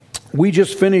We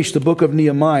just finished the book of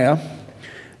Nehemiah,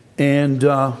 and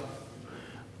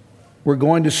we're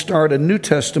going to start a New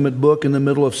Testament book in the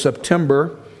middle of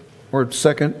September, or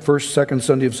second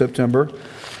Sunday of September,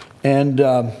 and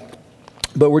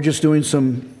but we're just doing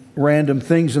some random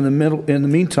things in the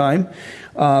meantime.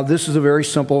 This is a very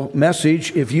simple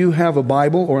message. If you have a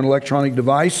Bible or an electronic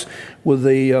device with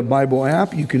a Bible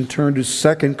app, you can turn to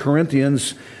 2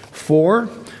 Corinthians 4.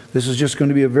 This is just going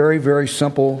to be a very, very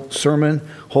simple sermon.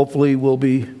 Hopefully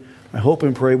I hope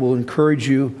and pray will encourage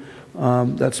you.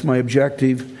 That's my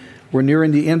objective. We're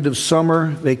nearing the end of summer.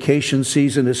 Vacation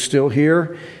season is still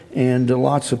here, and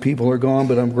lots of people are gone,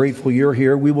 but I'm grateful you're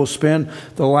here. We will spend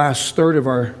the last third of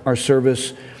our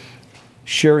service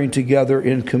sharing together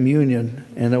in communion,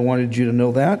 and I wanted you to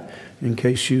know that. In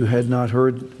case you had not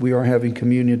heard, we are having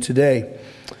communion today.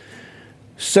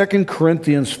 2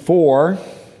 Corinthians 4,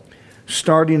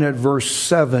 starting at verse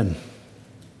 7.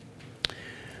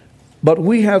 But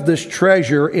we have this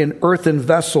treasure in earthen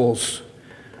vessels,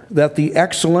 that the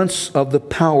excellence of the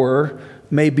power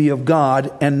may be of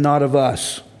God and not of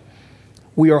us.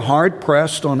 We are hard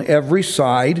pressed on every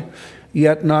side,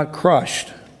 yet not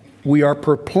crushed. We are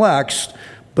perplexed,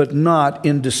 but not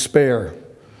in despair.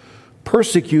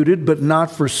 Persecuted, but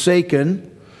not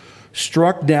forsaken.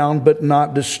 Struck down, but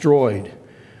not destroyed.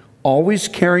 Always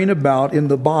carrying about in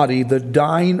the body the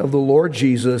dying of the Lord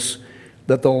Jesus,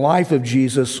 that the life of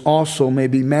Jesus also may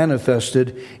be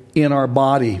manifested in our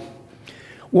body.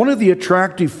 One of the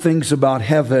attractive things about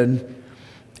heaven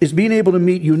is being able to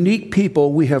meet unique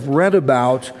people we have read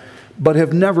about but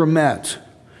have never met.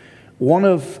 One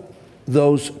of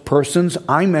those persons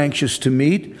I'm anxious to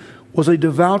meet was a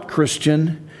devout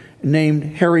Christian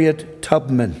named Harriet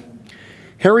Tubman.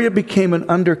 Harriet became an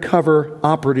undercover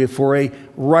operative for a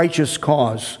righteous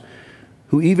cause,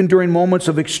 who even during moments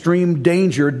of extreme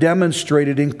danger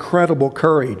demonstrated incredible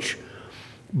courage.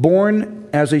 Born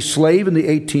as a slave in the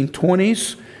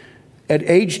 1820s, at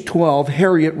age 12,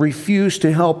 Harriet refused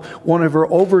to help one of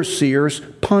her overseers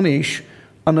punish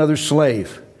another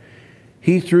slave.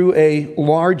 He threw a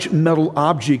large metal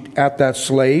object at that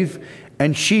slave,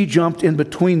 and she jumped in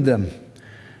between them.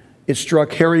 It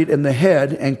struck Harriet in the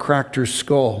head and cracked her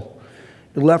skull.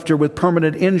 It left her with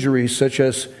permanent injuries such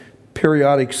as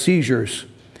periodic seizures.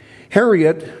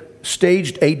 Harriet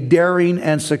staged a daring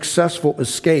and successful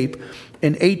escape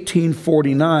in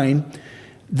 1849,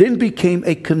 then became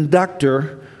a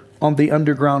conductor on the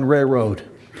Underground Railroad.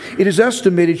 It is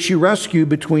estimated she rescued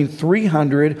between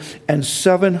 300 and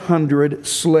 700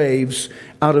 slaves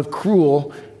out of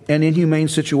cruel and inhumane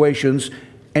situations,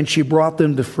 and she brought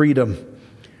them to freedom.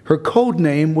 Her code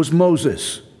name was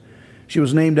Moses. She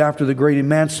was named after the great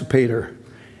emancipator,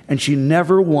 and she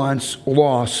never once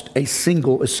lost a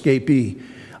single escapee.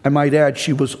 I might add,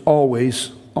 she was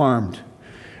always armed.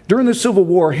 During the Civil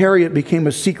War, Harriet became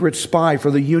a secret spy for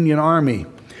the Union Army,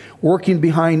 working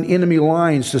behind enemy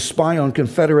lines to spy on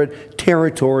Confederate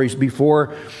territories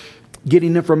before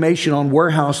getting information on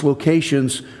warehouse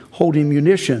locations holding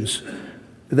munitions.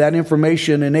 That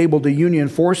information enabled the Union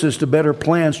forces to better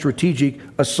plan strategic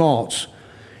assaults.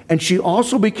 And she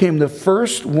also became the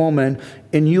first woman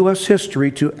in U.S.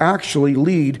 history to actually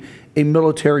lead a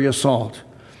military assault.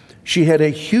 She had a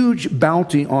huge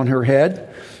bounty on her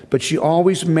head, but she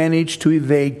always managed to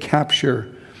evade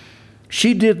capture.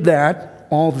 She did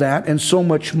all that, and so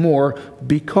much more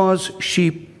because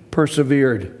she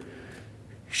persevered.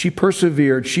 She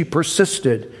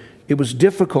persisted. It was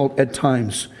difficult at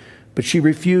times, but she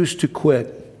refused to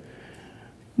quit.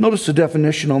 Notice the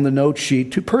definition on the note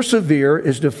sheet. To persevere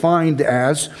is defined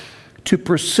as to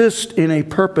persist in a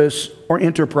purpose or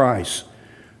enterprise,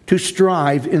 to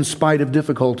strive in spite of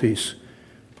difficulties,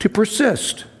 to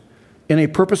persist in a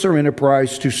purpose or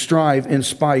enterprise, to strive in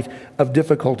spite of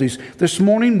difficulties. This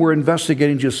morning we're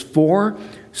investigating just 4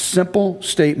 simple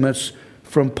statements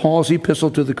from Paul's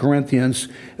epistle to the Corinthians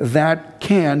that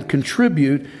can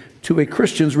contribute to a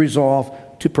Christian's resolve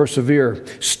to persevere.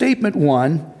 Statement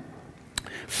 1,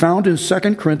 found in 2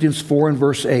 Corinthians 4 and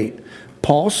verse 8.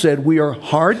 Paul said, we are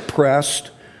hard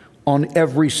pressed on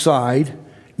every side,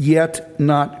 yet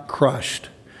not crushed.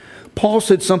 Paul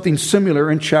said something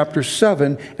similar in chapter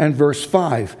 7 and verse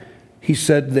 5. He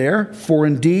said there, for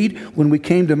indeed, when we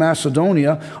came to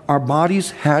Macedonia, our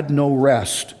bodies had no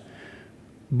rest,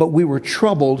 but we were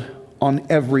troubled on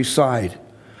every side.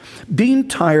 Being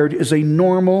tired is a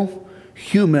normal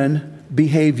human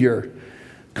behavior.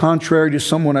 Contrary to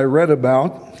someone I read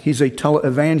about, he's a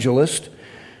televangelist,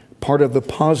 part of the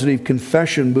positive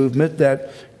confession movement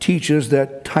that teaches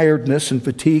that tiredness and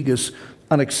fatigue is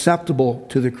unacceptable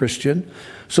to the Christian.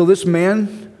 So this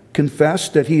man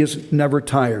confessed that he is never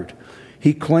tired.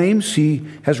 He claims he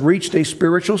has reached a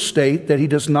spiritual state that he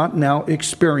does not now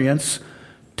experience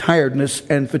tiredness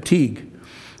and fatigue.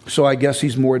 So I guess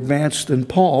he's more advanced than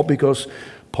Paul, because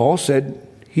Paul said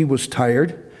he was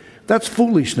tired. That's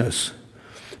foolishness,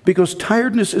 because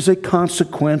tiredness is a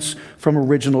consequence from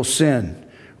original sin.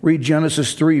 Read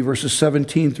Genesis 3, verses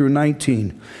 17 through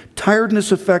 19.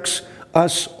 Tiredness affects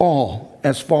us all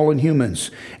as fallen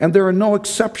humans, and there are no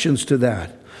exceptions to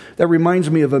that. That reminds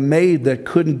me of a maid that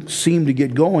couldn't seem to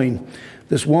get going.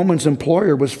 This woman's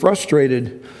employer was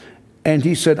frustrated, and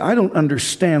he said, "I don't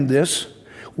understand this.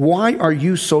 Why are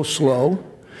you so slow?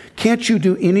 Can't you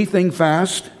do anything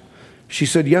fast?" She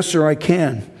said, "Yes, sir, I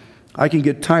can. I can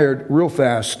get tired real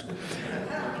fast."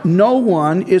 No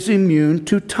one is immune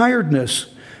to tiredness.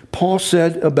 Paul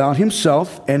said about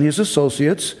himself and his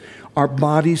associates, our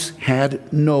bodies had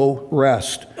no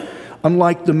rest.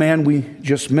 Unlike the man we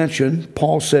just mentioned,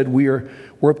 Paul said we're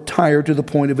tired to the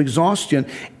point of exhaustion.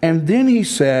 And then he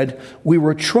said we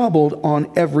were troubled on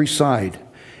every side.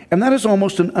 And that is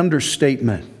almost an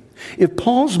understatement. If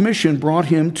Paul's mission brought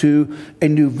him to a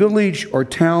new village or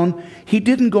town, he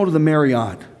didn't go to the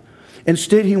Marriott.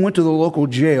 Instead, he went to the local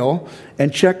jail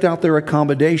and checked out their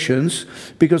accommodations,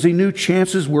 because he knew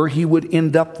chances were he would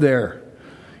end up there.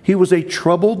 He was a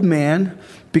troubled man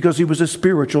because he was a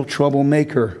spiritual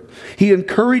troublemaker. He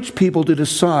encouraged people to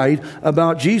decide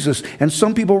about Jesus, and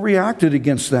some people reacted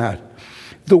against that.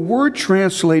 The word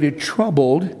translated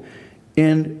troubled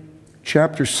in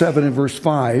chapter 7 and verse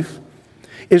 5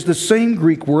 is the same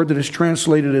Greek word that is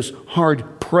translated as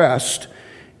hard-pressed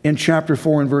in chapter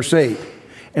 4 and verse 8.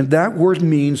 And that word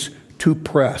means to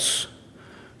press.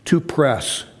 To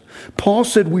press. Paul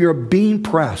said we are being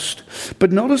pressed.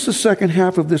 But notice the second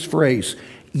half of this phrase,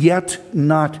 yet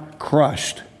not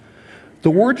crushed.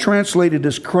 The word translated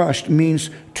as crushed means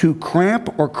to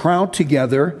cramp or crowd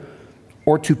together,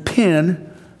 or to pin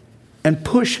and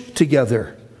push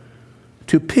together.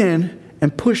 To pin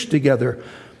and push together.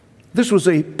 This was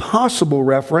a possible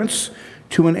reference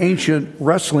to an ancient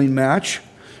wrestling match.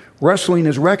 Wrestling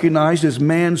is recognized as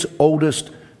man's oldest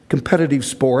competitive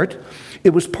sport. It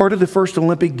was part of the first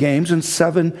Olympic Games in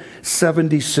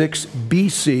 776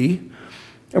 BC.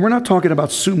 And we're not talking about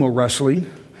sumo wrestling.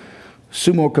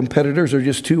 Sumo competitors are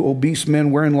just two obese men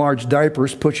wearing large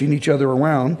diapers pushing each other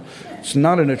around. It's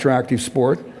not an attractive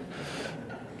sport.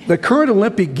 The current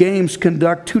Olympic Games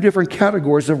conduct two different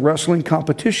categories of wrestling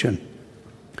competition.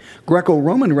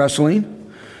 Greco-Roman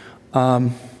wrestling,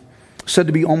 said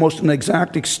to be almost an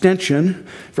exact extension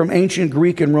from ancient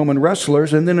Greek and Roman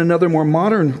wrestlers, and then another more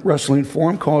modern wrestling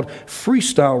form called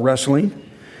freestyle wrestling.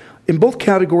 In both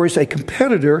categories, a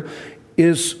competitor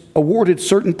is awarded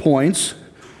certain points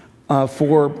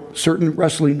for certain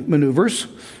wrestling maneuvers,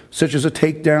 such as a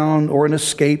takedown or an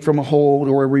escape from a hold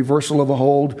or a reversal of a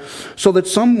hold, so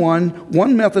that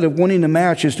one method of winning a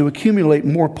match is to accumulate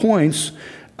more points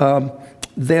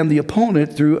than the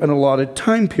opponent through an allotted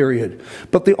time period.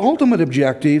 But the ultimate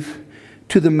objective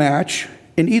to the match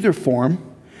in either form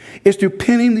is through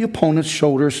pinning the opponent's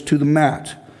shoulders to the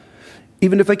mat.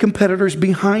 Even if a competitor is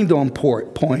behind on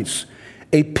points,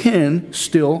 a pin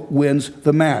still wins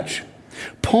the match.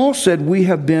 Paul said we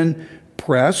have been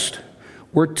pressed,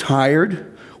 we're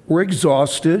tired, we're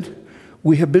exhausted,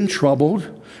 we have been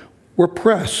troubled, we're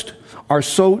pressed. Our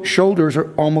shoulders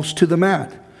are almost to the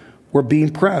mat. We're being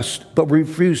pressed, but we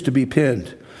refuse to be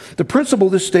pinned. The principle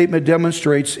this statement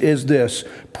demonstrates is this: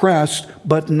 pressed,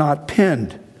 but not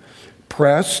pinned.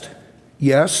 Pressed,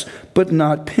 yes, but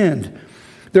not pinned.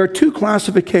 There are two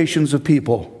classifications of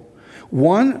people.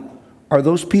 One are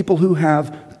those people who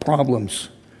have problems,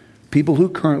 people who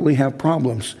currently have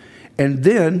problems. And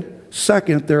then,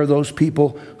 second, there are those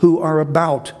people who are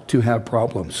about to have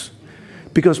problems.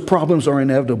 Because problems are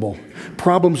inevitable.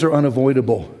 Problems are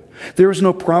unavoidable. There is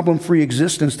no problem-free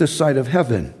existence this side of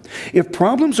heaven. If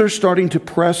problems are starting to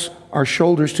press our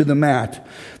shoulders to the mat,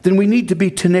 then we need to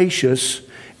be tenacious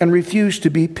and refuse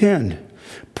to be pinned.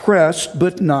 Pressed,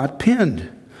 but not pinned.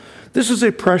 This is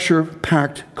a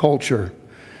pressure-packed culture.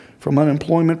 From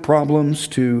unemployment problems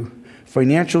to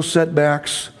financial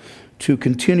setbacks to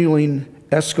continuing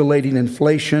escalating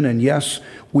inflation. And yes,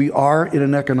 we are in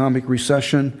an economic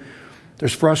recession.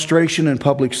 There's frustration in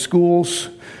public schools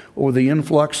over the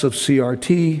influx of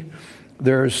CRT.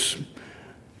 There's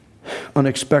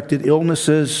unexpected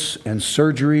illnesses and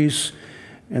surgeries.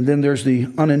 And then there's the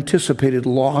unanticipated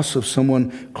loss of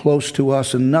someone close to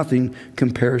us, and nothing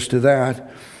compares to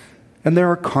that. And there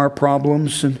are car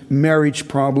problems and marriage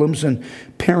problems and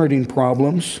parenting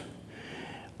problems.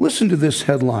 Listen to this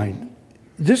headline.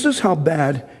 This is how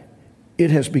bad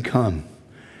it has become.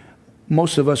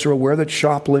 Most of us are aware that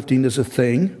shoplifting is a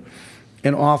thing.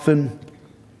 And often,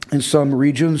 in some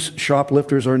regions,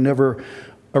 shoplifters are never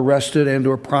arrested and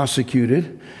or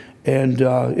prosecuted. And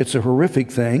it's a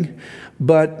horrific thing.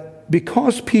 But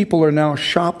because people are now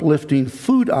shoplifting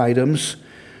food items,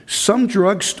 some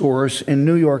drugstores in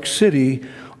New York City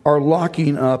are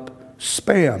locking up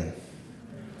Spam.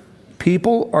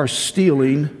 People are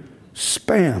stealing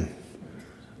Spam.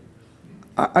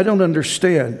 I don't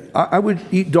understand. I would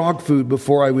eat dog food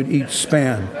before I would eat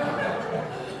Spam.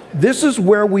 This is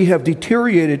where we have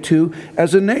deteriorated to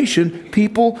as a nation.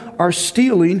 People are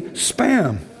stealing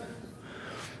Spam.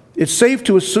 It's safe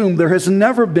to assume there has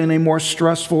never been a more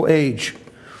stressful age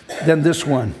than this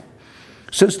one.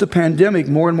 Since the pandemic,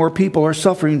 more and more people are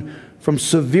suffering from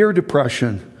severe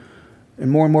depression, and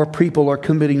more people are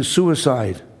committing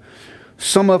suicide.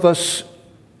 Some of us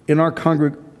in our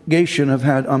congregation have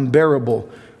had unbearable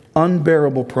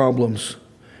problems,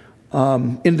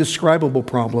 indescribable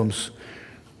problems.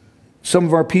 Some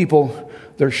of our people,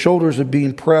 their shoulders are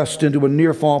being pressed into a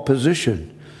near-fall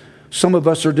position. Some of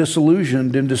us are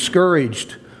disillusioned and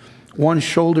discouraged. One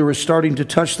shoulder is starting to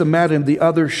touch the mat and the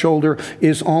other shoulder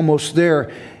is almost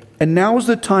there. And now is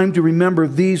the time to remember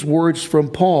these words from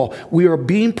Paul. We are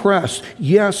being pressed.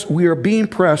 Yes, we are being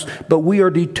pressed, but we are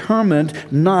determined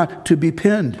not to be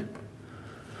pinned.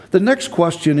 The next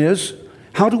question is,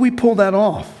 how do we pull that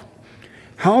off?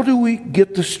 How do we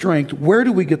get the strength? Where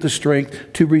do we get the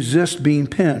strength to resist being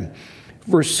pinned?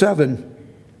 Verse 7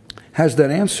 has that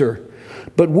answer.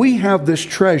 But we have this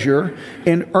treasure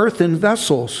in earthen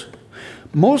vessels.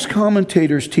 Most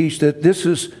commentators teach that this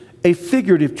is a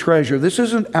figurative treasure. This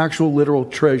isn't actual literal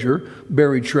treasure,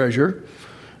 buried treasure.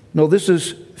 No, this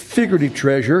is figurative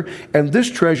treasure, and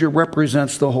this treasure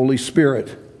represents the Holy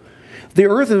Spirit. The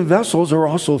earthen vessels are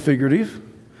also figurative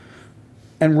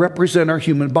and represent our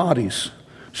human bodies.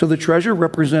 So the treasure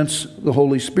represents the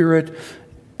Holy Spirit,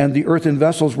 and the earthen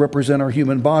vessels represent our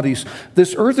human bodies.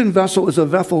 This earthen vessel is a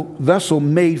vessel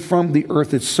made from the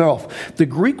earth itself. The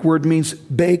Greek word means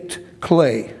baked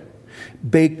clay.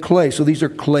 Baked clay. So these are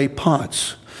clay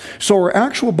pots. So our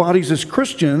actual bodies as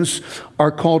Christians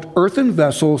are called earthen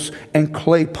vessels and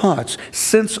clay pots,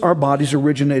 since our bodies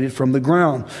originated from the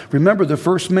ground. Remember, the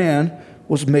first man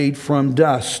was made from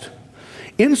dust.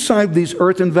 Inside these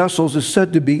earthen vessels is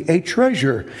said to be a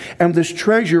treasure, and this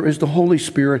treasure is the Holy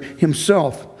Spirit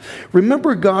himself.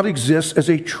 Remember, God exists as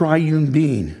a triune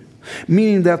being,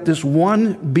 meaning that this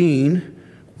one being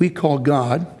we call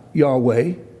God,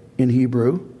 Yahweh in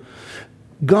Hebrew,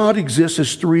 God exists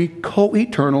as three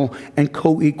co-eternal and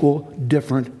co-equal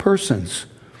different persons.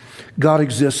 God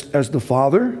exists as the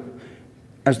Father,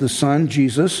 as the Son,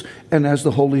 Jesus, and as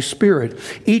the Holy Spirit.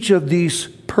 Each of these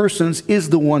persons is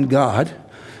the one God,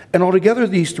 and altogether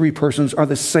these three persons are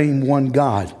the same one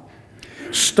God.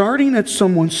 Starting at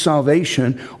someone's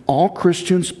salvation, all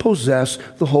Christians possess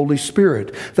the Holy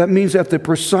Spirit. That means at the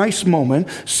precise moment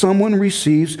someone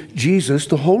receives Jesus,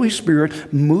 the Holy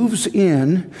Spirit moves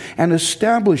in and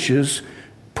establishes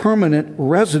permanent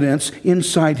residence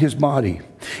inside his body.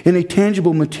 In a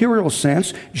tangible material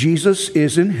sense, Jesus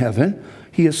is in heaven.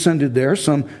 He ascended there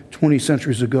some 20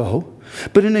 centuries ago.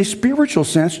 But in a spiritual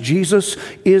sense, Jesus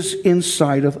is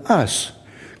inside of us.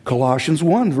 Colossians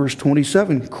 1, verse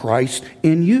 27, Christ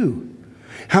in you.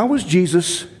 How is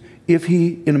Jesus, if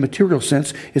he, in a material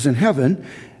sense, is in heaven,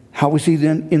 how is he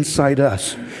then inside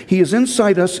us? He is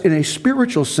inside us in a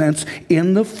spiritual sense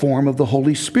in the form of the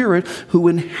Holy Spirit who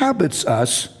inhabits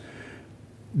us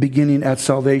beginning at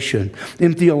salvation.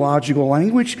 In theological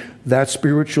language, that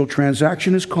spiritual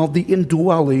transaction is called the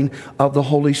indwelling of the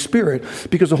Holy Spirit,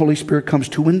 because the Holy Spirit comes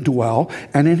to indwell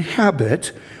and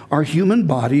inhabit our human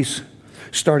bodies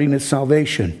starting at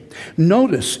salvation.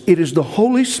 Notice, it is the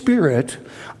Holy Spirit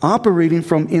operating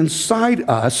from inside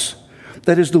us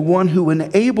that is the one who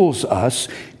enables us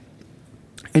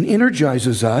and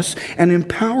energizes us and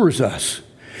empowers us,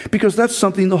 because that's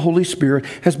something the Holy Spirit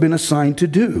has been assigned to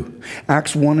do.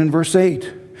 Acts 1 and verse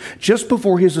 8. Just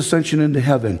before his ascension into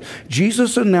heaven,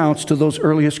 Jesus announced to those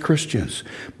earliest Christians,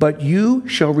 "But you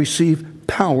shall receive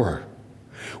power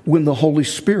when the Holy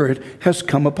Spirit has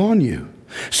come upon you."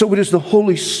 So it is the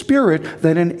Holy Spirit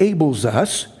that enables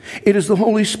us. It is the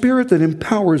Holy Spirit that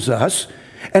empowers us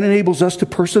and enables us to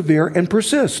persevere and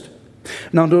persist.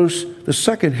 Now notice the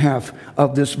second half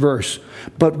of this verse.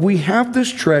 But we have this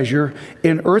treasure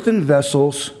in earthen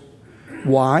vessels.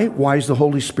 Why? Why is the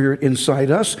Holy Spirit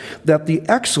inside us? That the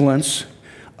excellence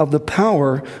of the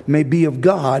power may be of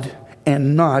God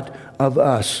and not of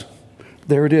us.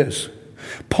 There it is.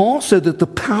 Paul said that the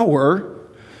power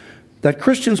that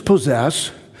Christians possess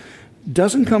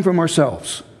doesn't come from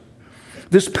ourselves.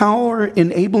 This power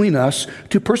enabling us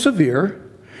to persevere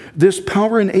This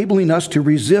power enabling us to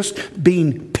resist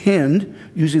being pinned,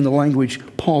 using the language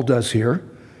Paul does here,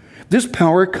 this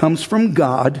power comes from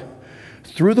God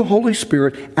through the Holy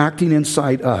Spirit acting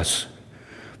inside us.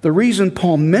 The reason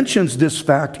Paul mentions this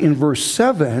fact in verse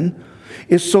 7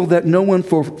 is so that no one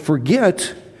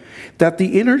forget that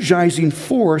the energizing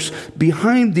force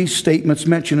behind these statements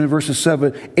mentioned in verses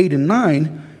 7, 8, and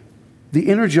 9, the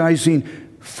energizing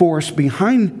force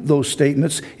behind those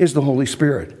statements is the Holy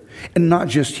Spirit, and not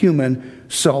just human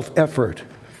self-effort.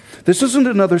 This isn't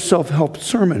another self-help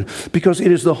sermon, because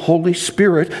it is the Holy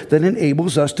Spirit that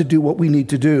enables us to do what we need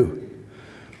to do.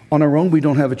 On our own, we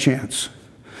don't have a chance.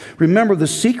 Remember, the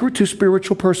secret to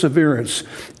spiritual perseverance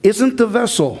isn't the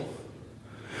vessel.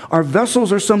 Our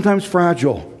vessels are sometimes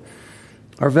fragile.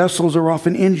 Our vessels are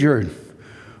often injured.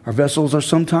 Our vessels are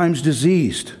sometimes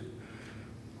diseased.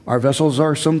 Our vessels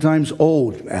are sometimes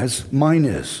old, as mine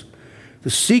is. The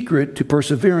secret to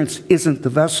perseverance isn't the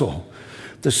vessel.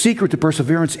 The secret to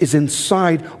perseverance is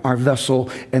inside our vessel,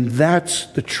 and that's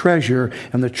the treasure,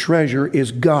 and the treasure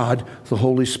is God, the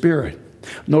Holy Spirit.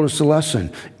 Notice the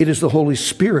lesson. It is the Holy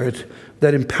Spirit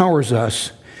that empowers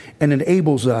us and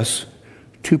enables us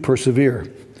to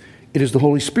persevere. It is the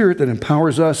Holy Spirit that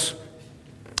empowers us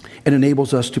and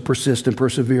enables us to persist and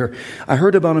persevere. I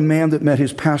heard about a man that met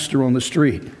his pastor on the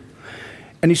street,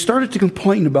 and he started to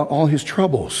complain about all his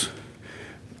troubles.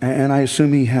 And I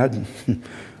assume he had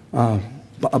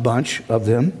a bunch of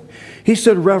them. He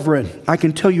said, "Reverend, I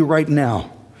can tell you right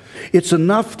now, it's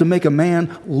enough to make a man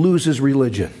lose his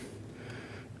religion."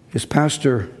 His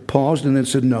pastor paused and then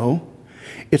said, "No,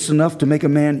 it's enough to make a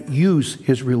man use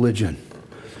his religion."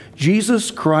 Jesus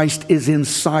Christ is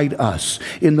inside us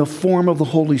in the form of the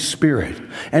Holy Spirit.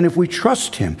 And if we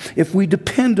trust Him, if we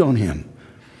depend on Him,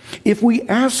 if we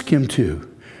ask Him to,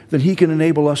 then He can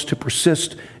enable us to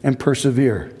persist and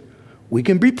persevere. We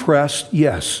can be pressed,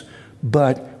 yes,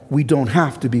 but we don't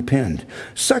have to be pinned.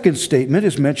 Second statement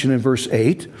is mentioned in verse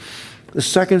 8. The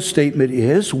second statement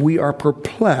is, we are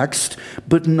perplexed,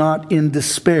 but not in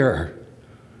despair.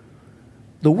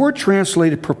 The word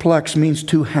translated perplexed means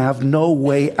to have no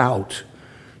way out.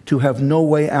 To have no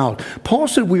way out. Paul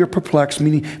said we are perplexed,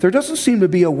 meaning there doesn't seem to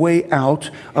be a way out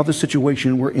of the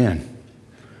situation we're in.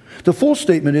 The full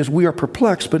statement is we are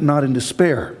perplexed, but not in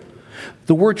despair.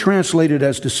 The word translated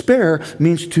as despair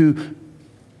means to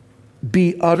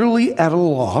be utterly at a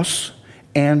loss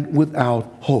and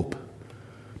without hope.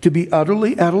 To be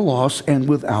utterly at a loss and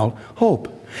without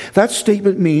hope. That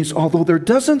statement means, although there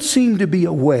doesn't seem to be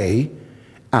a way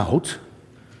out,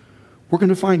 we're going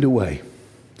to find a way.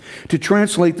 To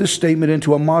translate this statement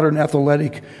into a modern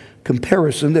athletic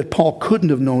comparison that Paul couldn't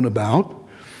have known about,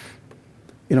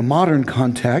 in a modern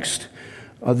context,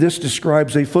 this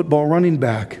describes a football running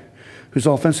back whose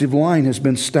offensive line has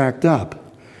been stacked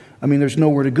up. I mean, there's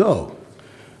nowhere to go.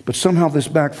 But somehow this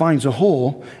back finds a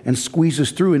hole and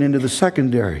squeezes through it into the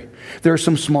secondary. There are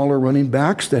some smaller running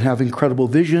backs that have incredible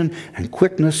vision and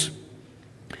quickness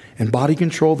and body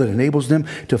control that enables them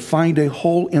to find a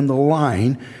hole in the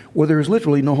line where there is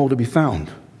literally no hole to be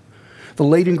found. The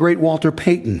late and great Walter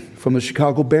Payton from the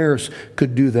Chicago Bears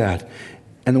could do that.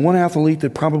 And the one athlete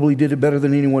that probably did it better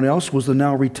than anyone else was the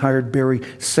now retired Barry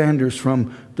Sanders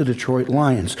from the Detroit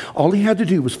Lions. All he had to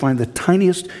do was find the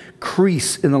tiniest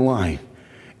crease in the line,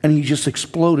 and he just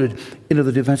exploded into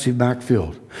the defensive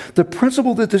backfield. The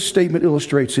principle that this statement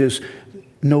illustrates is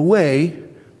no way,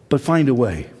 but find a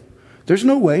way. There's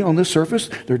no way on this surface.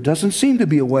 There doesn't seem to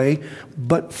be a way,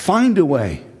 but find a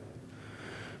way.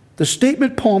 The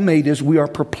statement Paul made is we are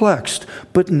perplexed,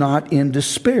 but not in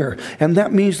despair. And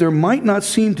that means there might not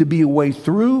seem to be a way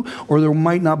through, or there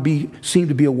might not seem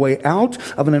to be a way out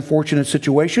of an unfortunate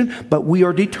situation, but we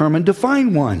are determined to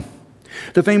find one.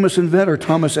 The famous inventor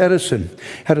Thomas Edison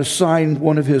had assigned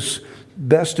one of his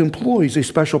best employees a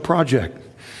special project.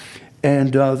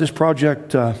 And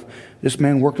this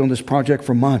man worked on this project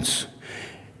for months.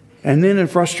 And then in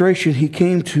frustration, he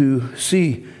came to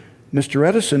see Mr.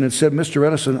 Edison and said, "Mr.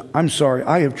 Edison, I'm sorry,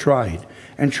 I have tried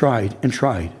and tried and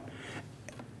tried,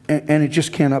 and it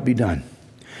just cannot be done."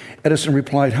 Edison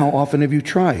replied, "How often have you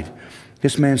tried?"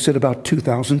 This man said, "About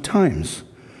 2,000 times.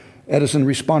 Edison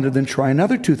responded, "Then try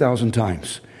another 2,000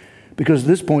 times. Because at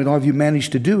this point, all you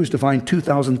managed to do is to find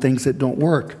 2,000 things that don't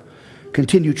work.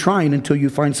 Continue trying until you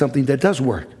find something that does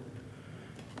work."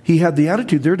 He had the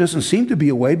attitude, there doesn't seem to be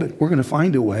a way, but we're going to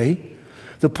find a way.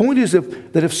 The point is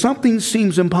that if something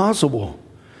seems impossible,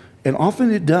 and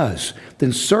often it does,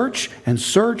 then search and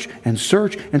search and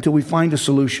search until we find a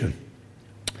solution.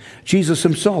 Jesus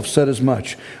himself said as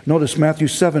much. Notice Matthew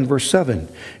 7, verse 7.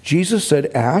 Jesus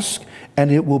said, "Ask,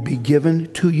 and it will be given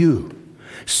to you.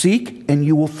 Seek and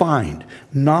you will find.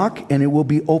 Knock and it will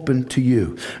be opened to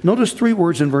you. Notice 3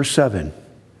 words in verse 7.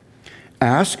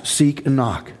 Ask, seek, and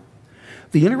knock.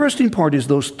 The interesting part is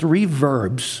those 3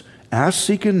 verbs, ask,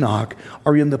 seek, and knock,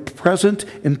 are in the present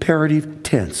imperative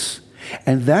tense.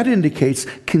 And that indicates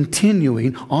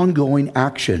continuing, ongoing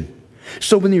action.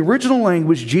 So in the original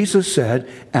language, Jesus said,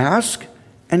 ask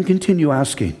and continue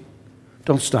asking.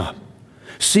 Don't stop.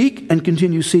 Seek and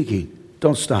continue seeking.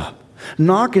 Don't stop.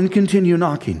 Knock and continue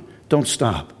knocking. Don't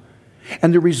stop.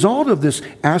 And the result of this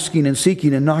asking and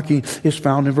seeking and knocking is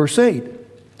found in verse 8.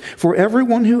 For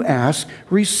everyone who asks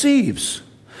receives,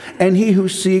 and he who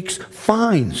seeks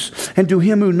finds, and to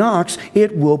him who knocks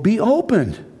it will be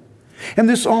opened. And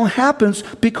this all happens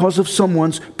because of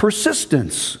someone's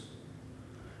persistence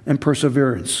and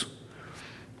perseverance.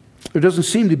 There doesn't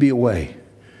seem to be a way,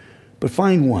 but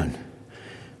find one.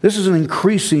 This is an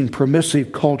increasing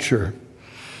permissive culture,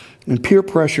 and peer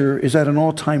pressure is at an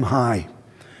all-time high.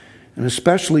 And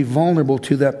especially vulnerable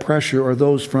to that pressure are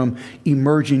those from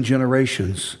emerging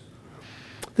generations.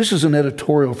 This is an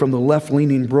editorial from the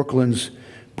left-leaning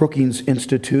Brookings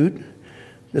Institute.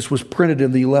 This was printed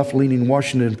in the left-leaning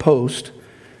Washington Post,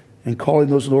 and calling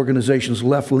those organizations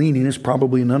left-leaning is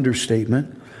probably an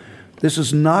understatement. This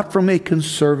is not from a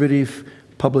conservative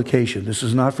publication. This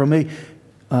is not from a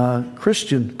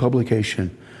Christian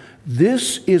publication.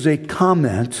 This is a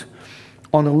comment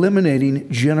on eliminating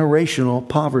generational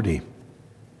poverty.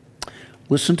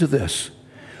 Listen to this.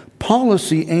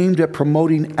 Policy aimed at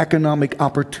promoting economic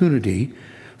opportunity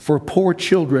for poor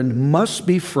children must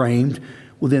be framed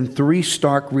within 3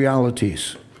 stark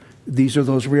realities. These are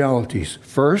those realities.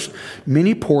 First,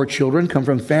 many poor children come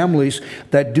from families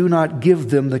that do not give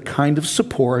them the kind of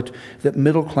support that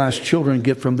middle-class children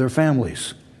get from their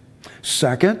families.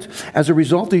 Second, as a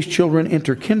result, these children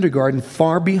enter kindergarten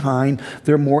far behind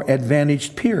their more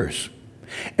advantaged peers,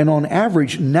 and on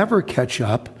average never catch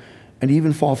up and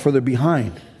even fall further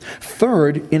behind.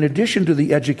 Third, in addition to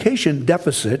the education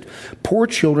deficit, poor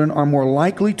children are more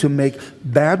likely to make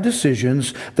bad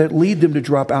decisions that lead them to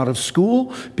drop out of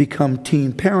school, become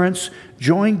teen parents,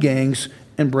 join gangs,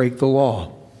 and break the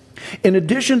law. In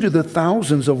addition to the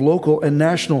thousands of local and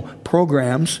national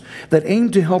programs that aim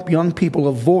to help young people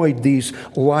avoid these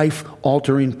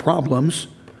life-altering problems,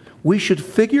 we should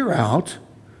figure out,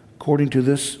 according to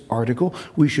this article,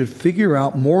 we should figure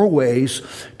out more ways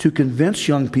to convince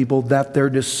young people that their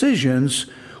decisions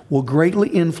will greatly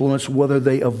influence whether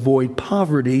they avoid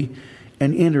poverty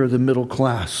and enter the middle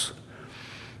class.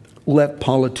 Let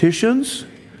politicians,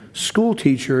 school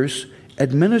teachers,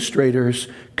 administrators,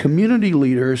 community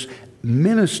leaders,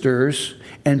 ministers,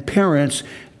 and parents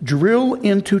drill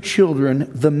into children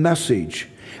the message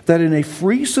that in a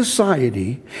free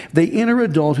society, they enter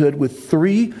adulthood with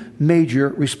 3 major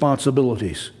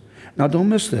responsibilities. Now, don't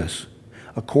miss this.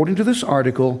 According to this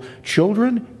article,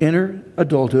 children enter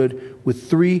adulthood with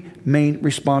 3 main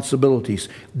responsibilities.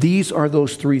 These are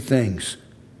those 3 things.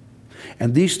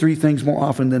 And these 3 things, more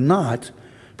often than not,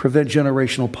 prevent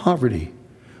generational poverty.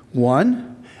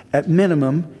 1, at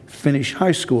minimum, finish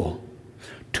high school.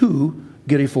 2,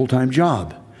 get a full-time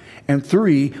job. And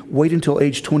 3, wait until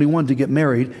age 21 to get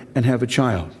married and have a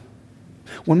child.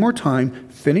 One more time,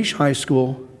 finish high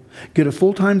school, get a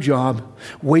full-time job,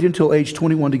 wait until age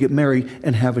 21 to get married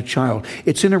and have a child.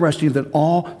 It's interesting that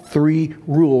all 3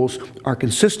 rules are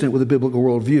consistent with a biblical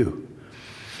worldview.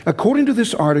 According to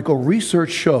this article, research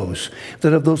shows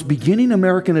that of those beginning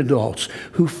American adults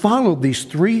who followed these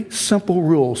 3 simple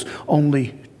rules,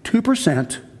 only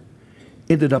 2%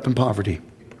 ended up in poverty.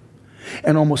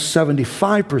 And almost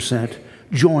 75%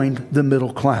 joined the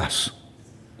middle class.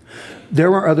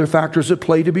 There are other factors at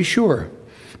play, to be sure.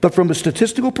 But from a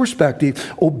statistical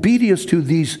perspective, obedience to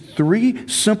these 3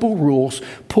 simple rules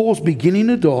pulls beginning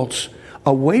adults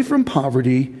away from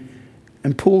poverty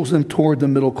and pulls them toward the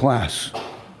middle class.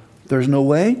 There's no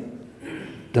way?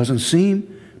 Doesn't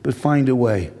seem, but find a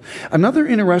way. Another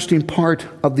interesting part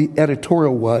of the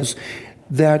editorial was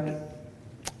that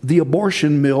the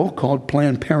abortion mill called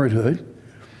Planned Parenthood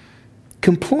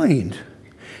complained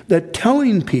that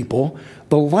telling people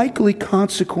the likely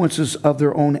consequences of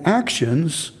their own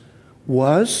actions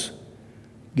was,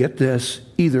 get this,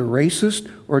 either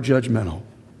racist or judgmental.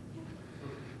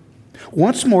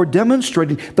 Once more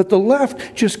demonstrating that the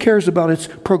left just cares about its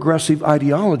progressive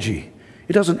ideology.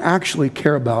 It doesn't actually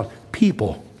care about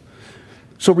people.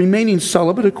 So remaining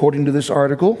celibate, according to this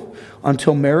article,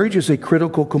 until marriage is a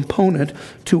critical component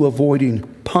to avoiding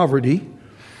poverty.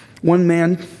 One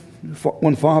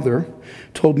father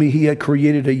told me he had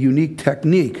created a unique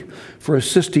technique for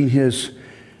assisting his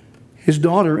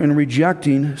daughter in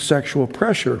rejecting sexual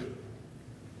pressure.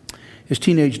 His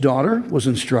teenage daughter was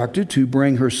instructed to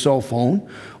bring her cell phone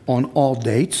on all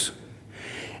dates.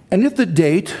 And if the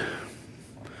date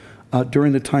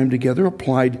during the time together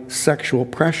applied sexual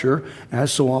pressure,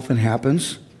 as so often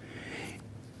happens,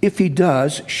 if he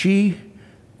does, she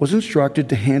was instructed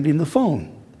to hand him the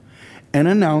phone and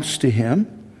announce to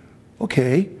him,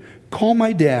 okay, call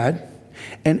my dad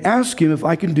and ask him if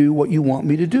I can do what you want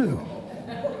me to do.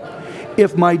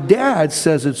 If my dad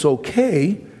says it's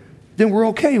okay, then we're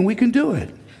okay and we can do it.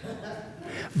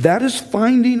 That is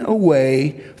finding a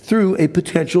way through a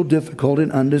potential difficult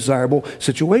and undesirable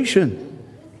situation.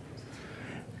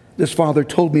 This father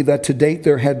told me that to date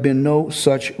there had been no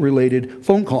such related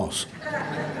phone calls.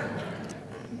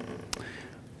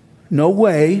 No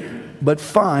way, but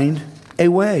find a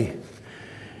way.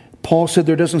 Paul said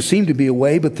there doesn't seem to be a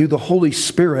way, but through the Holy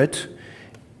Spirit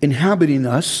inhabiting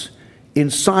us,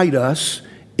 inside us,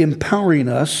 empowering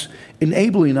us,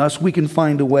 enabling us, we can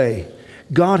find a way.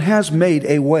 God has made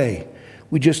a way.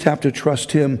 We just have to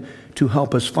trust Him to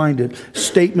help us find it.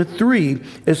 Statement 3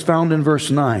 is found in verse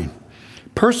 9.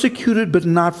 Persecuted but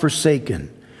not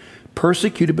forsaken.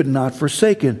 Persecuted but not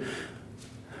forsaken.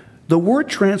 The word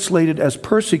translated as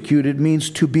persecuted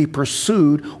means to be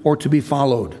pursued or to be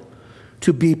followed.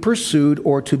 To be pursued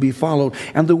or to be followed.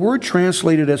 And the word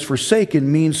translated as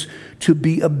forsaken means to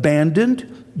be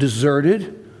abandoned,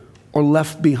 deserted, or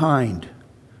left behind.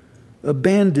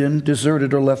 Abandoned,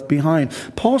 deserted, or left behind.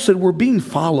 Paul said we're being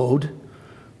followed,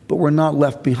 but we're not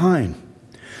left behind.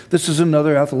 This is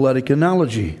another athletic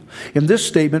analogy. In this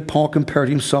statement, Paul compared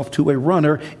himself to a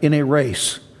runner in a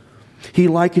race. He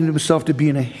likened himself to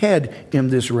being ahead in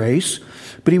this race,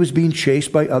 but he was being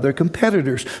chased by other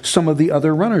competitors. Some of the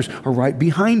other runners are right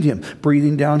behind him,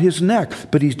 breathing down his neck,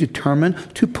 but he's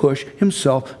determined to push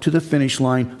himself to the finish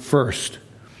line first.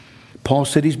 Paul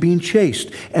said he's being chased,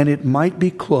 and it might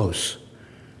be close,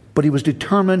 but he was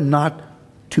determined not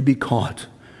to be caught.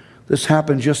 This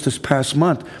happened just this past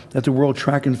month at the World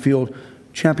Track and Field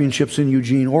Championships in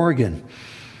Eugene, Oregon.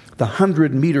 The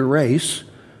 100-meter race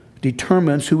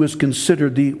determines who is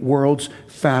considered the world's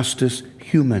fastest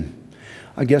human.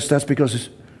 I guess that's because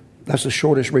that's the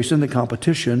shortest race in the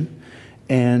competition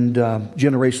and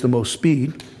generates the most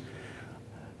speed.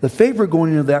 The favorite going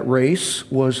into that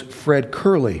race was Fred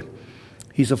Kerley.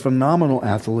 He's a phenomenal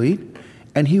athlete,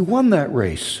 and he won that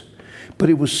race. But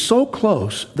it was so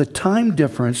close, the time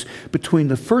difference between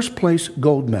the first place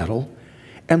gold medal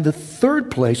and the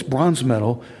third place bronze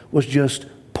medal was just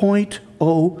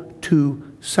 0.02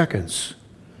 seconds,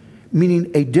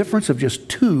 meaning a difference of just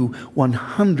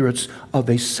 2/100ths of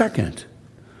a second.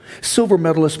 Silver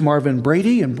medalist Marvin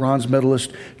Brady and bronze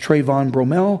medalist Trayvon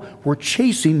Bromell were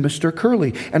chasing Mr.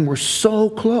 Kerley and were so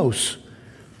close,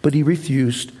 but he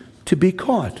refused to be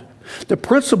caught. The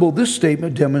principle this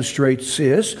statement demonstrates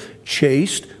is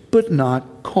chased but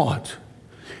not caught.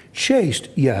 Chased,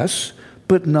 yes,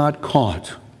 but not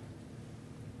caught.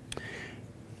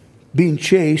 Being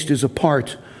chased is a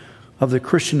part of the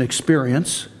Christian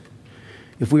experience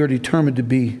if we are determined to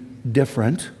be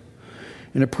different.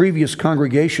 In a previous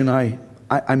congregation, I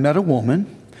met a woman.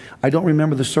 I don't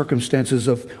remember the circumstances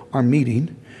of our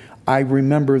meeting. I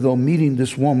remember, though, meeting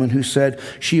this woman who said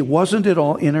she wasn't at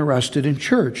all interested in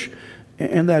church,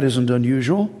 and that isn't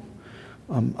unusual.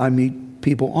 I meet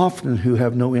people often who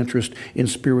have no interest in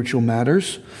spiritual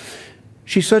matters.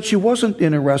 She said she wasn't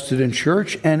interested in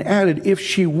church and added if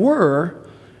she were,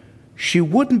 she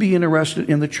wouldn't be interested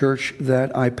in the church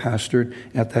that I pastored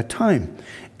at that time.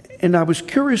 And I was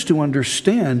curious to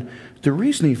understand the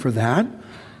reasoning for that,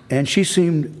 and she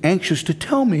seemed anxious to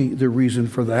tell me the reason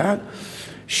for that.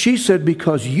 She said,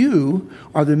 because you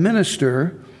are the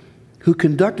minister who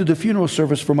conducted the funeral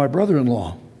service for my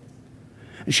brother-in-law.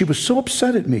 And she was so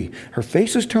upset at me. Her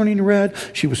face is turning red.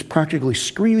 She was practically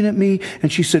screaming at me.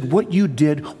 And she said, what you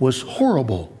did was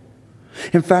horrible.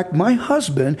 In fact, my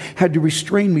husband had to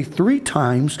restrain me 3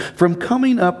 times from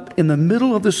coming up in the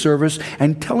middle of the service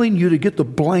and telling you to get the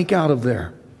blank out of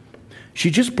there. She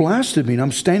just blasted me, and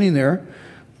I'm standing there,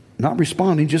 not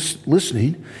responding, just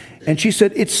listening. And she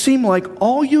said, it seemed like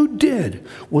all you did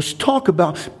was talk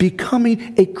about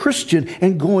becoming a Christian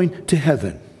and going to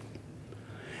heaven.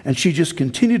 And she just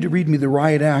continued to read me the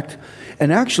riot act.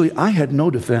 And actually, I had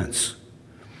no defense.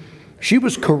 She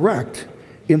was correct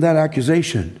in that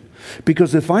accusation.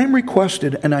 Because if I'm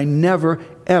requested, and I never,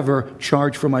 ever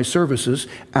charge for my services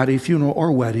at a funeral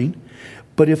or wedding,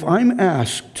 but if I'm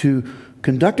asked to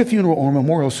conduct a funeral or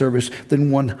memorial service, then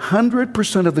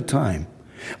 100% of the time,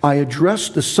 I address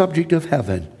the subject of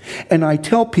heaven, and I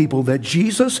tell people that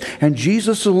Jesus and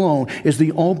Jesus alone is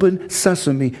the open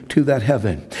sesame to that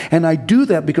heaven. And I do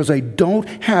that because I don't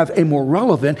have a more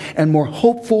relevant and more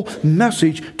hopeful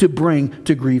message to bring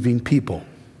to grieving people.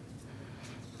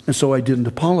 And so I didn't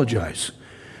apologize.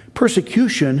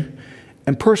 Persecution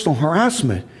and personal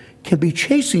harassment can be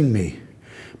chasing me,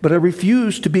 but I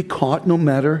refuse to be caught no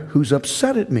matter who's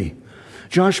upset at me.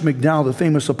 Josh McDowell, the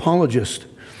famous apologist,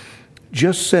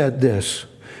 just said this: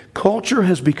 culture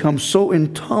has become so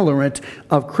intolerant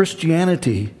of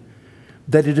Christianity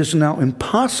that it is now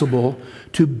impossible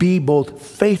to be both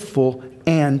faithful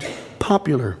and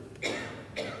popular.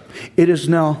 It is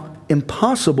now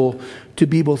impossible to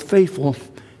be both faithful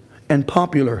and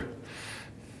popular.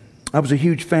 I was a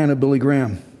huge fan of Billy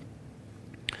Graham.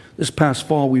 This past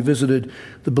fall, we visited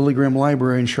the Billy Graham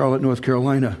Library in Charlotte, North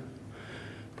Carolina.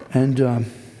 And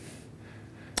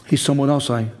he's someone else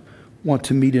I want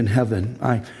to meet in heaven.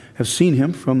 I have seen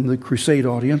him from the crusade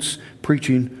audience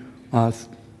preaching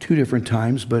 2 different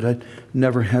times, but I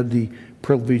never had the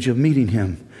privilege of meeting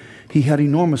him. He had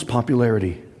enormous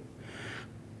popularity.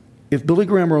 If Billy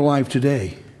Graham were alive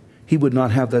today, he would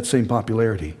not have that same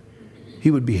popularity.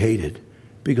 He would be hated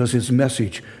because his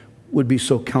message would be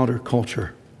so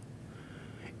counterculture.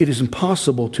 It is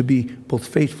impossible to be both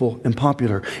faithful and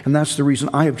popular, and that's the reason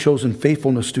I have chosen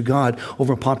faithfulness to God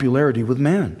over popularity with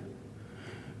man.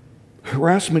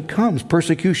 Harassment comes,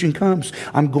 persecution comes.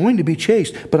 I'm going to be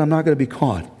chased, but I'm not going to be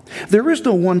caught. There is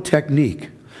no one technique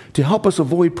to help us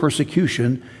avoid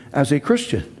persecution as a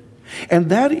Christian, and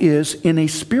that is, in a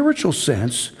spiritual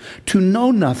sense, to know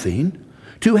nothing,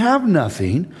 to have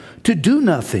nothing, to do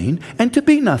nothing, and to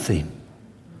be nothing.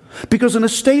 Because in a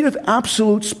state of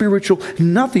absolute spiritual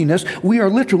nothingness, we are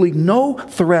literally no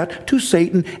threat to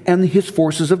Satan and his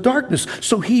forces of darkness.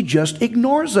 So he just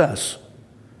ignores us.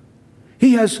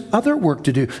 He has other work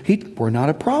to do. We're not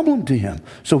a problem to him.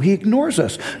 So he ignores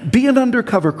us. Be an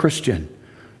undercover Christian,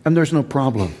 and there's no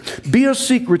problem. Be a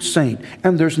secret saint,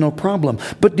 and there's no problem.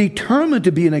 But determined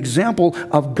to be an example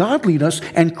of godliness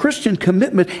and Christian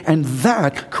commitment, and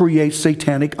that creates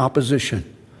satanic opposition.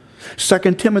 2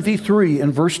 Timothy 3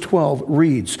 and verse 12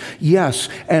 reads, "Yes,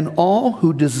 and all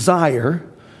who desire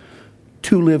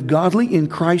to live godly in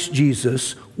Christ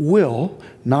Jesus will,"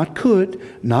 not could,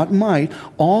 not might,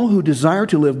 all who desire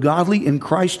to live godly in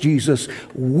Christ Jesus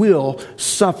will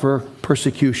suffer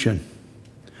persecution.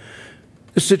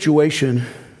 This situation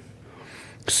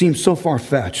seems so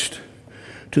far-fetched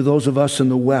to those of us in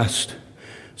the West,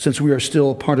 since we are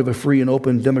still part of a free and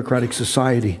open democratic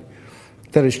society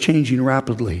that is changing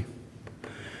rapidly.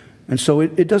 And so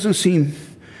it doesn't seem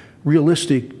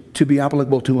realistic to be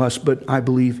applicable to us, but I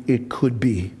believe it could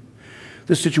be.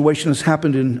 This situation has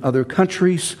happened in other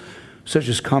countries, such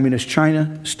as communist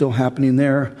China, still happening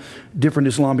there, different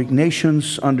Islamic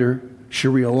nations under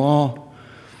Sharia law.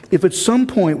 If at some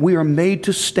point we are made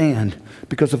to stand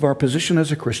because of our position as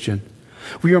a Christian,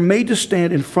 we are made to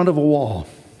stand in front of a wall.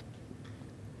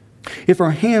 If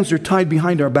our hands are tied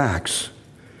behind our backs,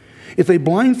 if a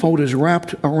blindfold is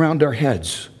wrapped around our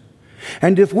heads,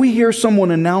 and if we hear someone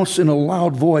announce in a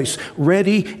loud voice,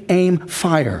 "Ready, aim,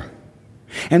 fire,"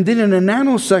 and then in a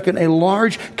nanosecond a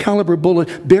large caliber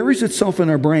bullet buries itself in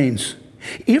our brains,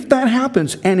 if that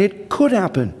happens, and it could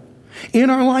happen in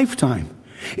our lifetime,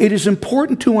 it is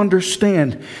important to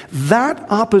understand that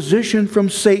opposition from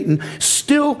Satan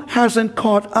still hasn't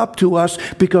caught up to us,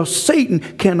 because Satan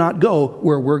cannot go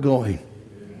where we're going.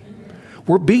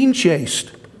 We're being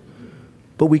chased,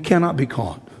 but we cannot be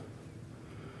caught.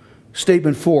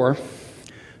 Statement 4,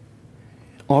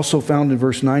 also found in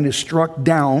verse 9, is struck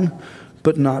down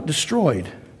but not destroyed.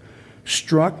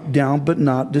 Struck down but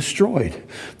not destroyed.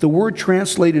 The word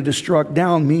translated as struck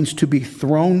down means to be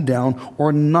thrown down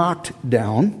or knocked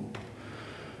down.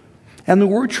 And the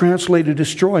word translated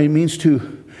destroy means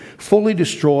to fully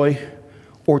destroy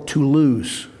or to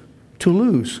lose. To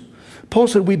lose. Paul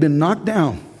said we've been knocked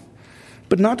down,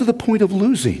 but not to the point of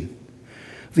losing.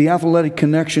 The athletic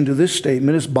connection to this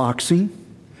statement is boxing.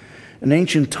 In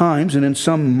ancient times, and in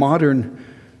some modern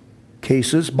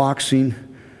cases, boxing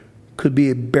could be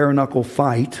a bare-knuckle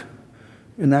fight,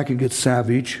 and that could get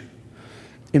savage.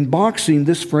 In boxing,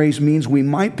 this phrase means we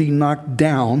might be knocked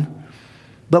down,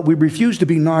 but we refuse to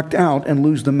be knocked out and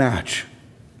lose the match.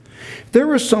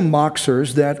 There are some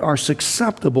boxers that are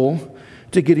susceptible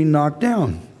to getting knocked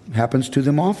down. It happens to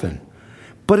them often.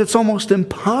 But it's almost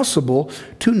impossible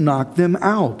to knock them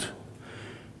out.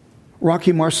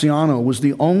 Rocky Marciano was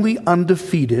the only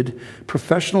undefeated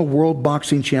professional world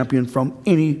boxing champion from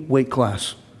any weight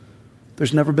class.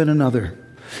 There's never been another.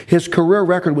 His career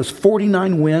record was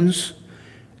 49 wins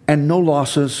and no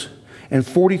losses, and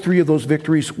 43 of those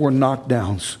victories were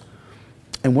knockdowns.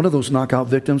 And one of those knockout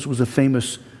victims was the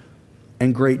famous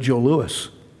and great Joe Louis.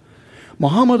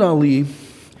 Muhammad Ali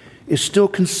is still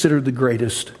considered the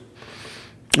greatest.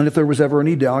 And if there was ever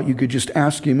any doubt, you could just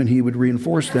ask him and he would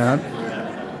reinforce that.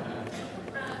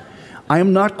 I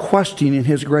am not questioning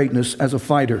his greatness as a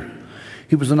fighter.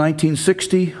 He was the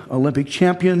 1960 Olympic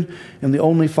champion and the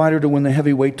only fighter to win the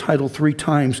heavyweight title 3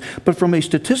 times. But from a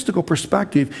statistical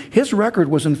perspective, his record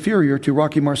was inferior to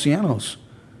Rocky Marciano's.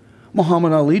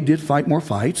 Muhammad Ali did fight more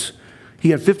fights.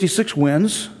 He had 56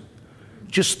 wins,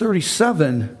 just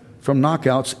 37 from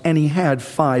knockouts, and he had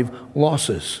 5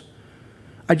 losses.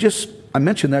 I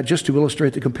mentioned that just to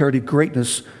illustrate the comparative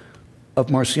greatness of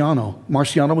Marciano.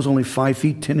 Marciano was only 5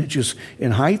 feet 10 inches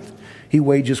in height. He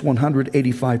weighed just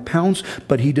 185 pounds,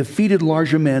 but he defeated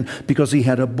larger men because he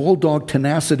had a bulldog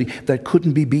tenacity that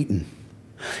couldn't be beaten.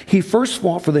 He first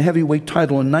fought for the heavyweight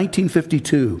title in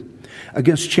 1952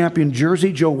 against champion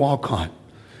Jersey Joe Walcott.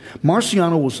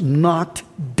 Marciano was knocked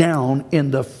down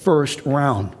in the first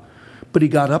round, but he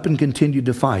got up and continued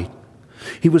to fight.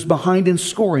 He was behind in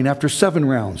scoring after 7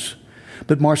 rounds,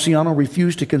 but Marciano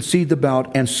refused to concede the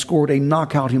bout and scored a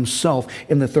knockout himself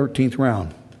in the 13th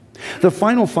round. The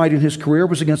final fight in his career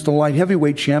was against the light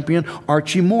heavyweight champion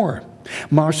Archie Moore.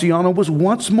 Marciano was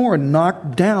once more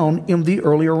knocked down in the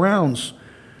earlier rounds,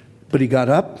 but he got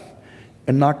up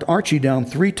and knocked Archie down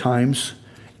 3 times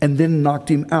and then knocked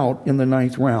him out in the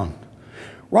 9th round.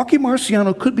 Rocky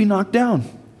Marciano could be knocked down.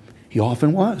 He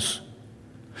often was.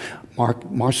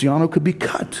 Marciano could be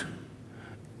cut,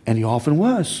 and he often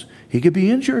was. He could be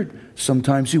injured.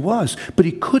 Sometimes he was, but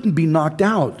he couldn't be knocked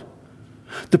out.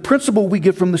 The principle we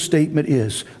get from the statement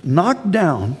is knocked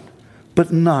down,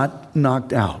 but not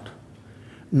knocked out.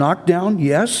 Knocked down,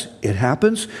 yes, it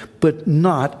happens, but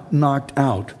not knocked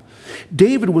out.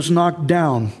 David was knocked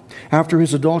down after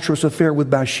his adulterous affair with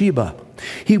Bathsheba.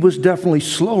 He was definitely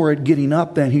slower at getting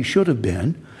up than he should have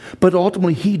been, but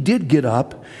ultimately he did get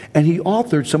up, and he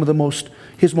authored some of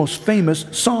his most famous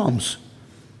psalms.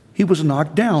 He was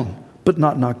knocked down, but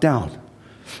not knocked out.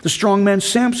 The strong man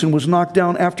Samson was knocked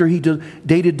down after he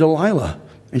dated Delilah,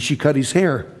 and she cut his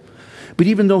hair. But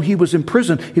even though he was in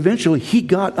prison, eventually he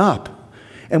got up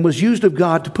and was used of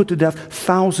God to put to death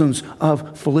thousands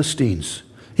of Philistines.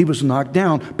 He was knocked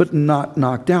down, but not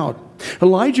knocked out.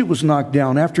 Elijah was knocked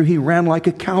down after he ran like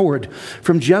a coward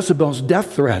from Jezebel's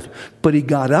death threat, but he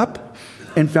got up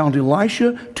and found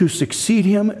Elisha to succeed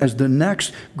him as the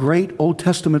next great Old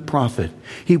Testament prophet.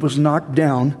 He was knocked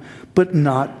down, but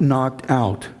not knocked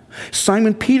out.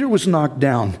 Simon Peter was knocked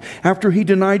down after he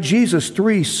denied Jesus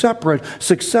 3 separate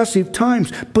successive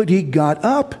times, but he got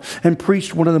up and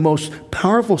preached one of the most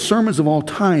powerful sermons of all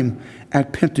time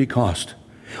at Pentecost.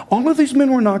 All of these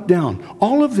men were knocked down,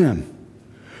 all of them.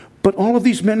 But all of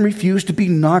these men refused to be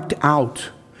knocked out.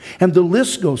 And the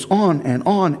list goes on and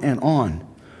on and on.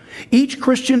 Each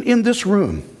Christian in this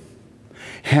room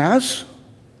has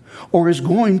or is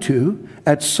going to,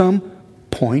 at some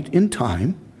point in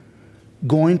time,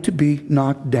 going to be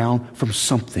knocked down from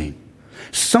something.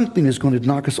 Something is going to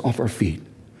knock us off our feet.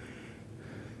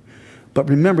 But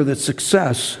remember that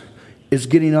success is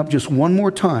getting up just one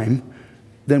more time,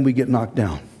 then we get knocked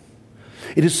down.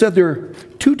 It is said there are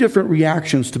 2 different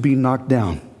reactions to being knocked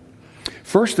down.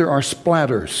 First, there are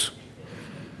splatters.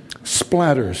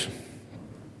 Splatters.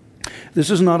 This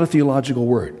is not a theological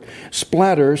word.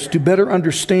 Splatters, to better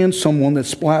understand someone that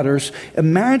splatters,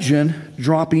 imagine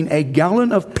dropping a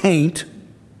gallon of paint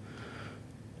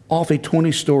off a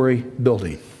 20-story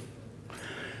building.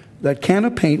 That can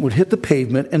of paint would hit the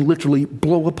pavement and literally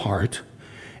blow apart,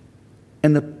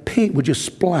 and the paint would just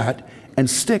splat and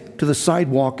stick to the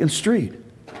sidewalk and street.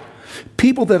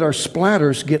 People that are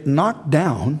splatters get knocked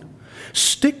down,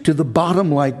 stick to the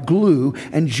bottom like glue,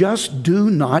 and just do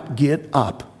not get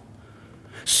up.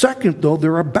 Second, though,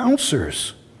 there are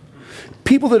bouncers.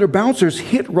 People that are bouncers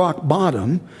hit rock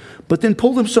bottom, but then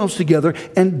pull themselves together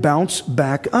and bounce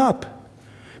back up.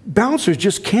 Bouncers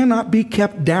just cannot be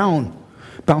kept down.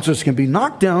 Bouncers can be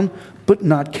knocked down, but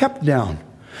not kept down.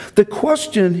 The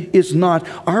question is not,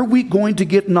 are we going to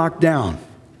get knocked down?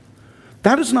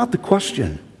 That is not the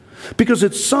question. Because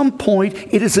at some point,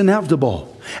 it is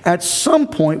inevitable. At some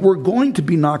point, we're going to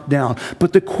be knocked down.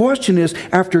 But the question is,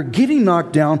 after getting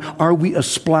knocked down, are we a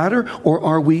splatter or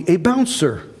are we a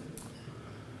bouncer?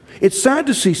 It's sad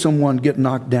to see someone get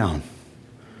knocked down.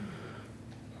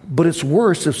 But it's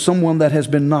worse if someone that has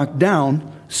been knocked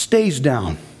down stays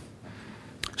down.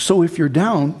 So if you're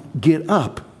down, get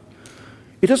up.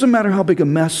 It doesn't matter how big a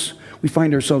mess we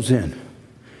find ourselves in.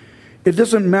 It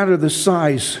doesn't matter the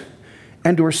size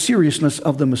and or seriousness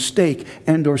of the mistake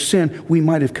and or sin we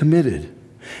might have committed.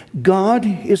 God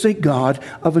is a God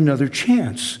of another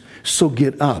chance. So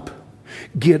get up.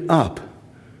 Get up.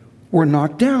 We're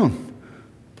knocked down,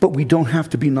 but we don't have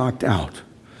to be knocked out.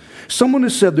 Someone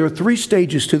has said there are 3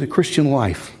 stages to the Christian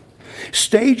life.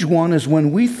 Stage 1 is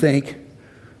when we think,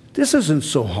 this isn't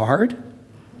so hard.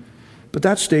 But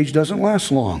that stage doesn't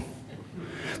last long.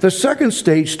 The second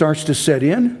stage starts to set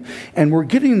in, and we're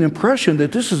getting the impression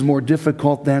that this is more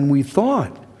difficult than we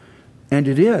thought. And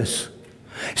it is.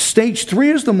 Stage 3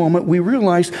 is the moment we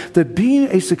realize that being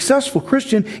a successful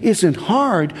Christian isn't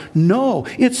hard. No,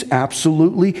 it's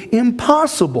absolutely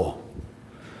impossible.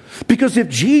 Because if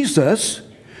Jesus,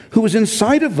 who is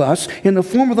inside of us in the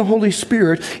form of the Holy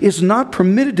Spirit, is not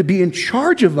permitted to be in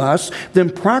charge of us, then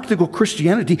practical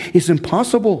Christianity is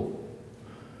impossible.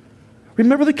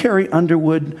 Remember the Carrie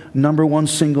Underwood #1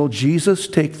 single, Jesus,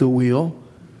 Take the Wheel?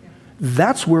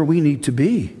 That's where we need to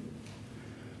be.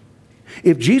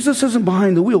 If Jesus isn't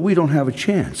behind the wheel, we don't have a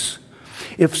chance.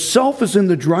 If self is in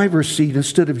the driver's seat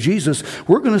instead of Jesus,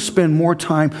 we're going to spend more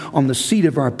time on the seat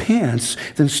of our pants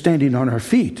than standing on our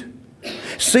feet.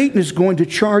 Satan is going to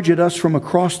charge at us from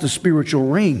across the spiritual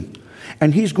ring,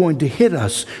 and he's going to hit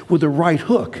us with a right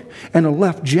hook and a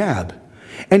left jab.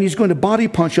 And he's going to body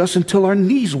punch us until our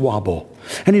knees wobble.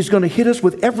 And he's going to hit us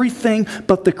with everything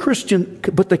but the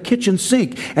kitchen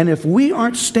sink. And if we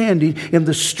aren't standing in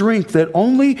the strength that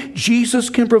only Jesus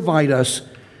can provide us,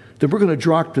 then we're going to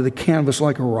drop to the canvas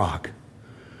like a rock.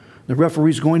 The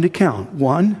referee's going to count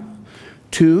 1,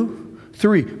 2,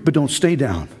 3, but don't stay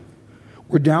down.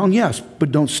 We're down, yes,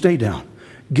 but don't stay down.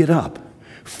 Get up.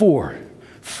 4,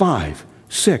 5,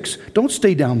 6. Don't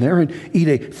stay down there and eat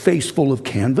a face full of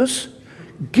canvas.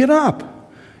 Get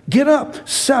up. Get up.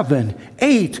 7,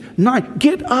 8, 9.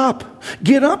 Get up.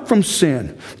 Get up from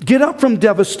sin. Get up from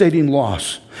devastating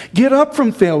loss. Get up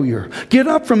from failure. Get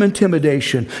up from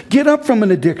intimidation. Get up from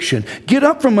an addiction. Get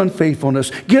up from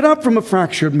unfaithfulness. Get up from a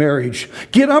fractured marriage.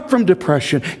 Get up from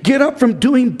depression. Get up from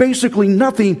doing basically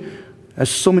nothing,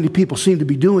 as so many people seem to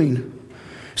be doing.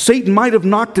 Satan might have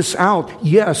knocked us out,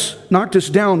 yes. Knocked us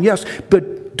down, yes.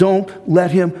 But don't let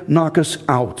him knock us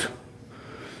out.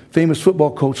 Famous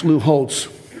football coach Lou Holtz,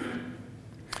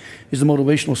 he's a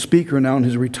motivational speaker now in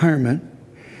his retirement.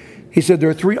 He said there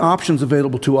are 3 options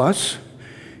available to us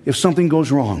if something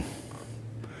goes wrong.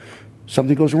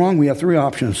 Something goes wrong, we have 3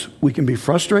 options. We can be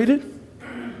frustrated,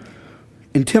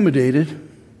 intimidated,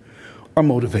 or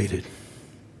motivated.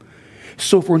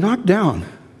 So if we're knocked down,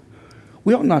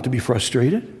 we ought not to be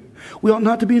frustrated. We ought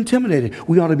not to be intimidated.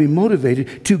 We ought to be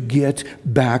motivated to get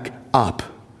back up.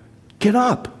 Get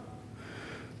up.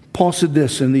 Paul said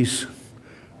this in these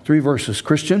 3 verses.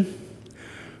 Christian,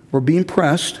 we're being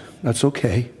pressed. That's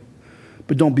okay.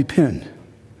 But don't be pinned.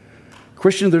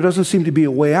 Christian, there doesn't seem to be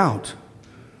a way out.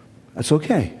 That's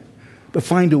okay. But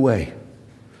find a way.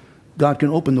 God can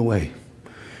open the way.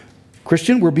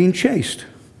 Christian, we're being chased.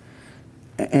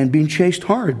 And being chased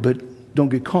hard, but don't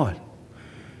get caught.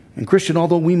 And Christian,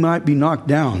 although we might be knocked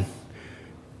down,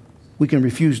 we can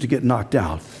refuse to get knocked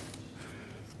out.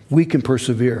 We can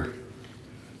persevere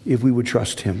if we would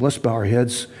trust him. Let's bow our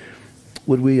heads,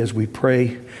 would we, as we pray.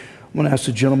 I'm going to ask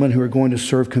the gentlemen who are going to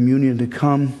serve communion to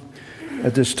come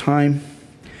at this time.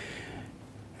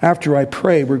 After I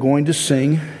pray, we're going to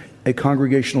sing a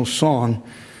congregational song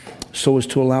so as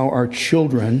to allow our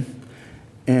children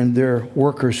and their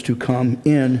workers to come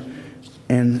in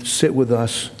and sit with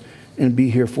us and be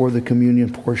here for the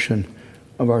communion portion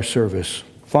of our service.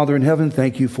 Father in heaven,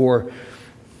 thank you for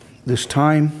this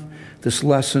time. This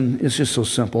lesson is just so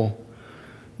simple,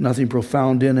 nothing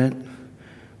profound in it,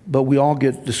 but we all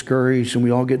get discouraged and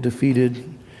we all get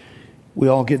defeated. We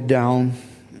all get down,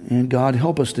 and God,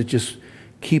 help us to just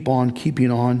keep on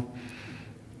keeping on.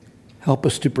 Help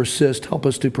us to persist. Help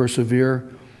us to persevere,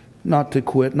 not to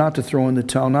quit, not to throw in the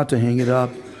towel, not to hang it up.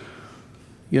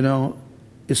 You know,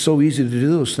 it's so easy to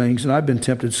do those things, and I've been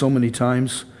tempted so many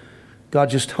times. God,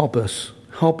 just help us.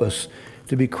 Help us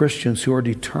to be Christians who are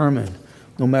determined,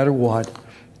 no matter what,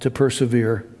 to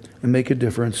persevere and make a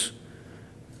difference.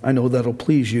 I know that'll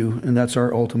please you, and that's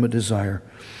our ultimate desire.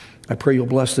 I pray you'll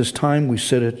bless this time we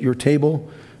sit at your table,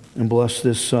 and bless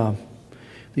this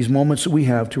these moments that we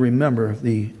have to remember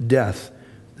the death,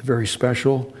 the very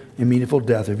special and meaningful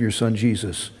death of your Son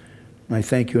Jesus. And I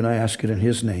thank you, and I ask it in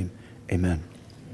his name. Amen.